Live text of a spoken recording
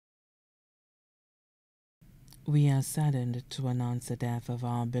We are saddened to announce the death of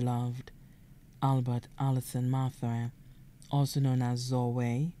our beloved Allison Mathurin, also known as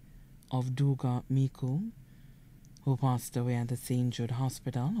Zoe of Duga Miku, who passed away at the St. Jude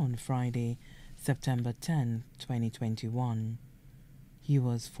Hospital on Friday, September 10, 2021. He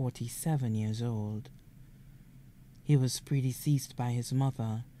was 47 years old. He was predeceased by his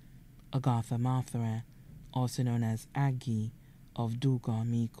mother, Agatha Mathurin, also known as Aggie of Duga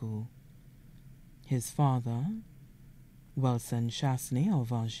Miku. His father, Wilson Chasney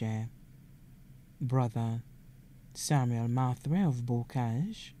of Alger. Brother, Samuel Mathurin of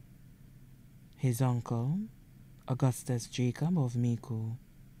Bocage. His uncle, Augustus Jacob of Miku.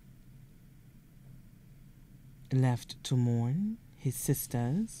 Left to mourn, his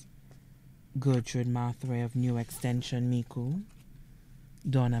sisters, Gertrude Mathurin of New Extension Miku,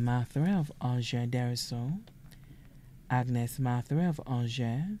 Donna Mathurin of Alger Dereso, Agnes Mathurin of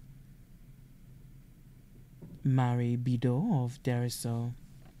Alger, Marie Bidot of Dereso.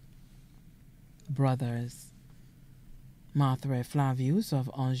 Brothers, Mathurin Flavius of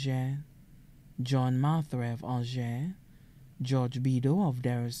Alger, John Mathurin of Alger, George Bidot of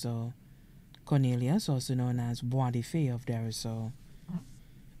Dereso, Cornelius, also known as Bois de Fay of Dereso.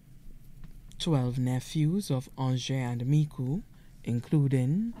 12 nephews of Alger and Miku,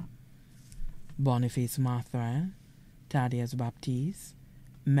 including Boniface Mathurin, Thaddeus Baptiste,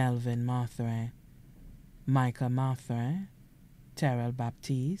 Melvin Mathurin, Micah Mathurin, Terrell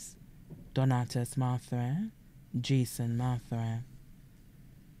Baptiste, Donatus Mathurin, Jason Mathurin.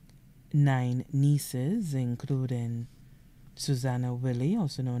 9 nieces, including Susanna Willie,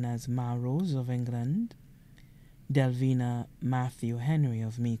 also known as Ma Rose of England, Delvina Matthew Henry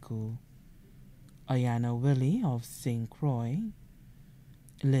of Miku, Ayana Willie of St. Croix,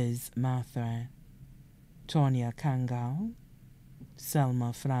 Liz Mathurin, Tonya Kangal,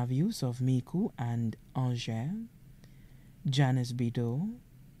 Selma Flavius of Miku and Alger, Janice Bidot,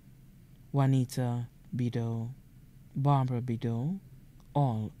 Juanita Bidot, Barbara Bidot,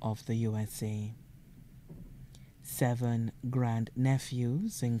 all of the USA. 7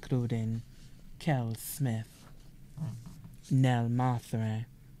 grandnephews, including Kel Smith, Nell Mathurin,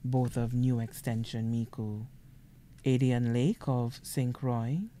 both of New Extension Miku, Adian Lake of St.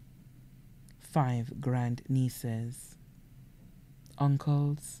 Croix. 5 grandnieces,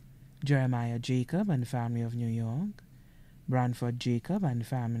 uncles, Jeremiah Jacob and family of New York, Branford Jacob and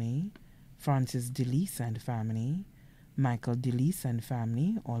family, Francis DeLeese and family, Michael DeLeese and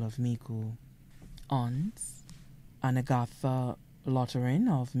family, all of Miku. Aunts, Anagatha Lotterin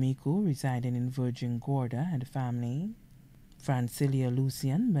of Miku, residing in Virgin Gorda and family, Francilia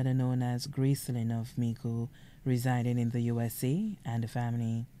Lucian, better known as Gracelyn of Miku, residing in the USA and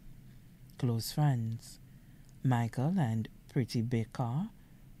family. Close friends, Michael and Pretty Baker,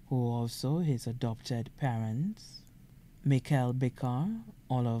 who also his adopted parents, Michael Baker,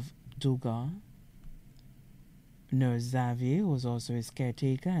 all of Duga, Nurse Xavier, who was also his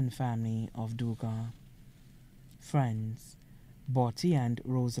caretaker and family of Duga. Friends, Botti and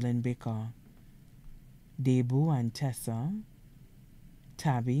Rosalind Baker, Debu and Tessa,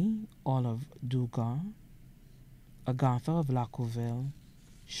 Tabby, all of Duga, Agatha of Lacouville,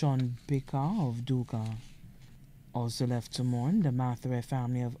 Sean Baker of Duga. Also left to mourn the Mathurin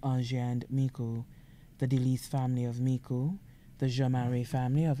family of Alger and Miku, the DeLeese family of Miku, the Jean-Marie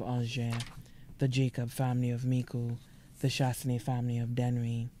family of Alger, the Jacob family of Miku, the Chasney family of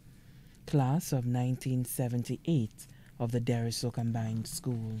Dennery, class of 1978 of the Dereso Combined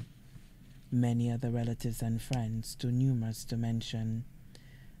School. Many other relatives and friends, too numerous to mention.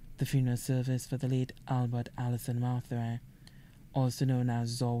 The funeral service for the late Albert Allison Mathurin, also known as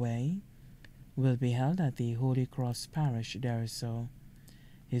Zoe, will be held at the Holy Cross Parish, Dereso.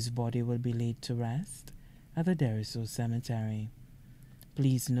 His body will be laid to rest at the Dereso Cemetery.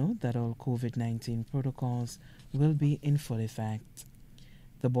 Please note that all COVID-19 protocols will be in full effect.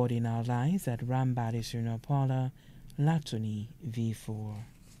 The body now lies at Rambadi Funeral Parlor, Latuni, V4.